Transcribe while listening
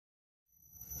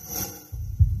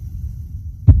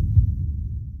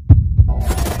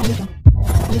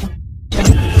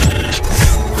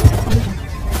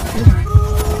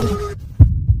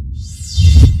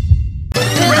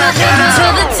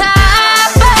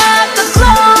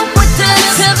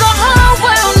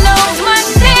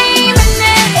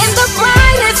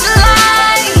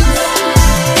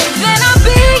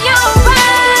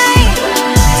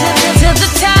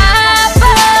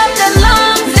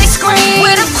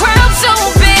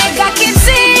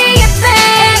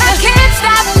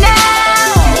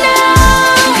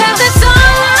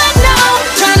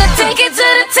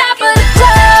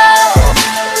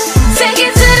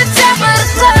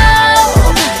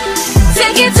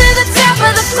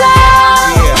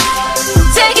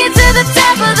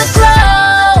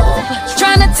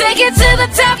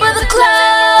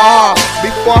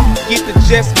Before I forget to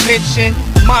just mention,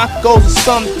 my goals are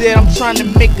something that I'm trying to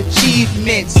make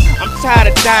achievements. I'm tired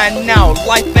of dying out,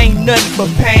 life ain't nothing but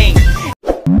pain.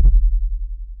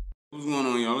 What's going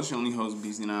on, y'all? It's your only host,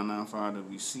 BC995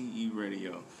 WCE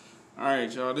Radio.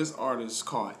 Alright, y'all, this artist is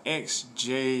called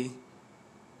Xjaex.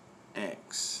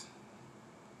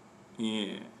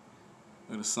 Yeah,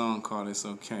 with a song called It's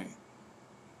Okay.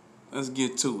 Let's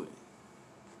get to it.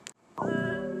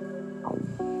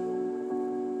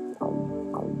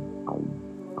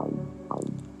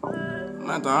 I'm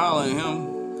gonna have to holler at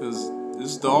him because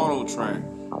this is the auto track.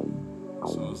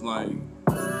 So it's like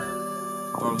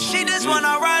she just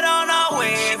wanna ride on our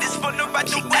way. She just wanna ride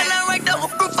the way. And I write the whole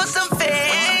group for some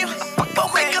fame.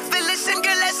 But make her feel listen,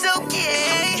 girl, that's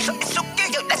okay. It's okay,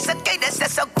 yo, that's okay,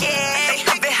 that's okay. They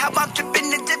love it how I'm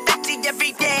tripping into bitchy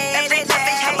every day. They love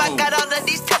it how I got all of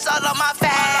these tests all on my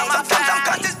face. Sometimes I'm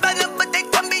conscious by them, but they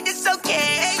tell me it's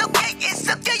okay. It's okay, it's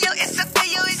okay, yo, it's okay,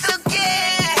 yo, it's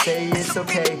okay. Say it's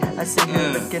okay. I sit here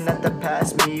looking at the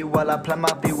past me while I plan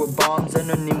my beat with bombs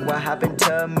underneath. What happened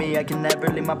to me? I can never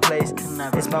leave my place.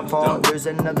 It's my fault. There's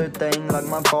another thing, like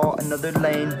my fault, another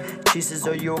lane. She says,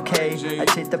 are you okay? I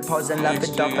take the pause and laugh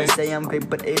it off. I say I'm great,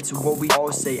 but it's what we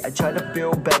all say. I try to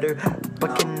feel better,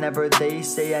 but can never. They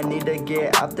say I need to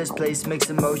get out this place.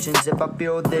 Mixed emotions if I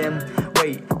feel them.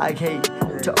 Wait, I hate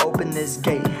to open this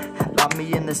gate. Lock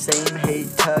me in the same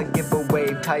hate to give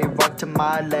away. Tie a rock to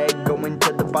my leg, going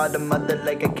to the bottom of the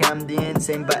lake. I can't be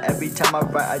insane, but every time I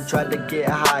write, I try to get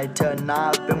high to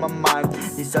not feel my mind.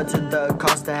 These thoughts are the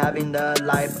cost of having the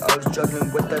life of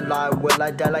struggling with the lie. Will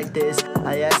I die like this?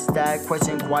 I ask that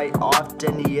question quite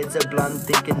often. He is a blunt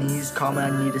thinking he's calm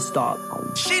and I need to stop.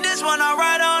 She just wanna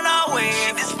ride on our way.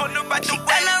 She just wanna ride the way.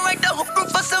 And I write the whole group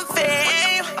for some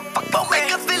fame. But make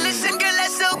her feel listen, girl,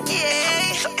 that's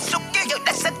okay. It's okay, yo,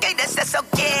 that's okay, that's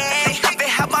okay. They love it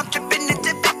how I'm tripping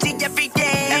into bitchy every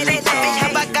day. They love it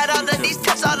how I got all of these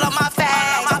tests all on my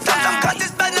face. Sometimes I'm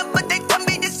conscious by them, but they tell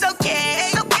me it's okay.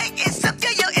 It's okay, it's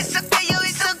okay, yo, it's okay, yo,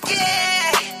 it's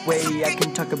okay. Way I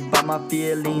can talk about my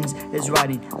feelings is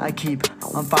writing. I keep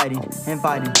on fighting and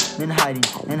fighting, then hiding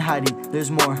and hiding.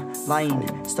 There's more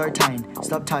lying. Start tying,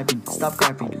 stop typing, stop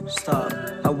griping, stop.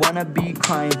 I wanna be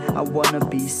crying, I wanna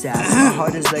be sad. My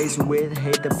heart is laced with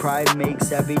hate, the pride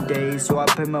makes every day. So I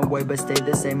pay my way but stay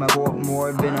the same. I want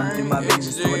more venom through my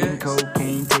veins, snorting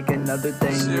cocaine. Take another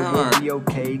thing, it will be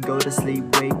okay. Go to sleep,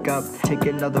 wake up, take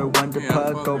another one to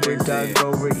puck over, dug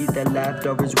over, eat the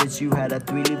leftovers. Wish you had a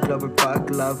 3-leaf clover. Fuck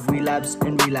love, relapse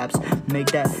and relapse. Make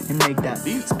that and make that.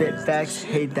 Spit facts,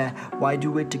 hate that. Why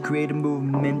do it to create a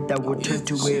movement that will turn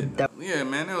to it? Yeah,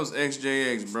 man, that was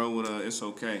Xjaex, bro, with It's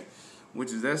Okay,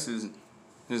 which is that's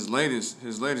his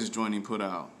latest joint he put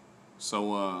out.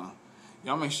 So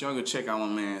y'all make sure y'all go check out my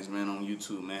man's on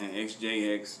YouTube, man.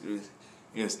 Xjaex is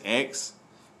Xjaex.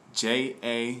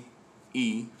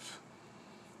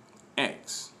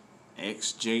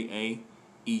 Xjaex.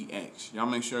 Y'all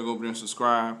make sure I go over there and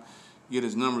subscribe. Get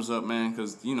his numbers up, man,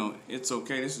 because, you know, It's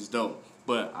Okay. This is dope.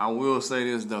 But I will say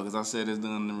this, though, because I said this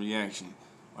during the reaction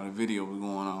while the video was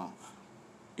going on.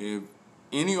 If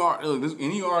any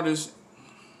artist,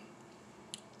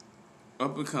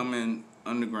 up and coming,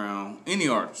 underground, any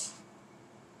artist,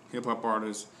 hip-hop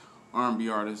artist, R&B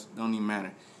artist, don't even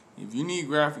matter. If you need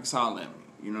graphics, holler at me.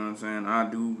 You know what I'm saying? I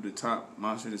do the top,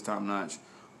 my shit is top notch.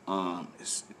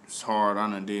 It's hard. I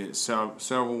done did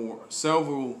several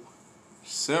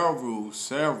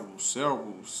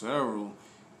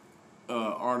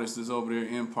artists is over there.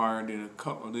 Empire did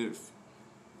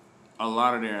a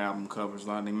lot of their album covers, a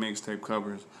lot of their mixtape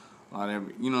covers, a lot of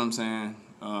every, you know what I'm saying?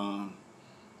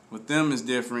 With them it's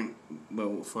different,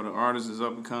 but for the artists that's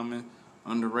up and coming,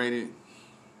 underrated,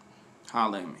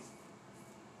 holla at me.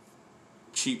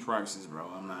 Cheap prices, bro.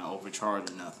 I'm not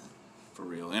overcharging nothing, for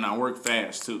real. And I work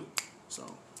fast too,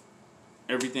 so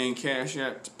everything cash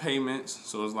app payments.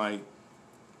 So it's like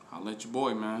I'll let your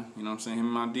boy, man. You know what I'm saying? Him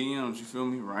in my DMs, you feel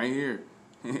me? Right here.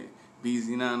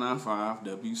 BZ995,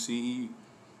 WCE.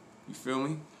 You feel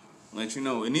me? Let you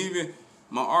know. And even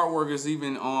my artwork is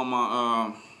even on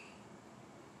my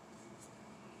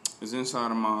it's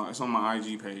inside of it's on my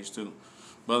IG page too.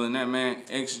 But other than that, man,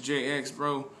 Xjaex,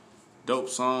 bro, dope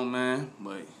song, man.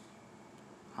 But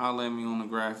holla at me on the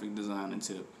graphic design and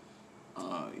tip.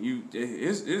 You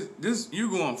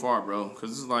going far, bro,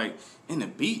 cause it's like in the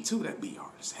beat too. That beat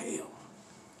hard as hell.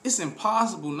 It's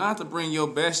impossible not to bring your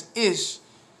best ish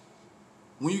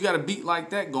when you got a beat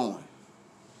like that going.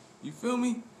 You feel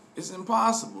me? It's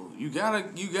impossible. You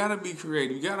gotta be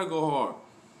creative. You gotta go hard.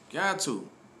 Got to.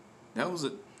 That was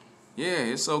a. Yeah,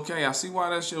 it's okay. I see why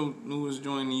that's your newest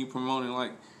joint and you promoting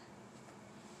like.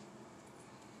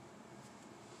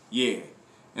 Yeah.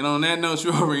 And on that note,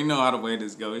 you already know how the way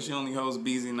this goes. It's your only host,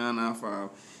 BZ995,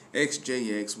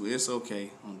 Xjaex with It's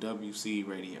Okay on WC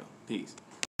Radio. Peace.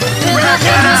 To the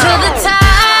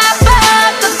top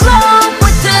of the globe,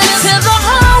 till the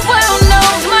whole world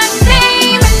knows my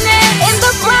name in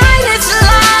the brightest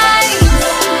light.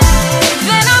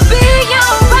 Then I'll be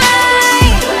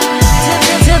alright.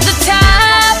 To the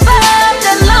top of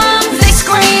the lungs they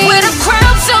scream, with a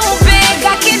crowd so big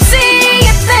I can see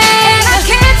a thing. And I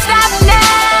can't stop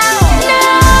now, no,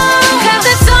 'cause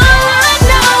it's all I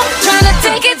know. Trying to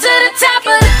take it to the top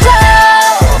of the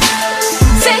globe.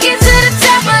 Take it to the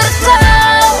top of the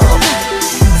globe.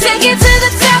 Take it to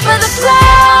the top of the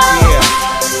globe.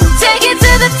 Take it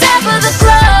to the top of the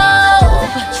globe.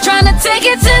 Trying to take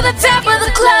it to the top of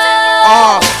the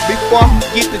globe. Before I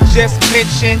forget to just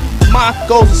mention, my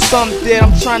goals are something that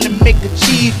I'm trying to make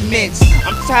achievements.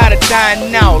 I'm tired of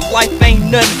dying out, life ain't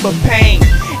nothing but pain.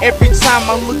 Every time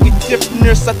I look at different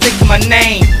nurse, I think of my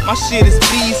name. My shit is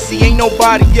BC, ain't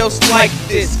nobody else like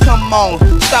this. Come on,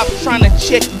 stop trying to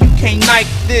check, you can't like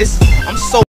this. I'm so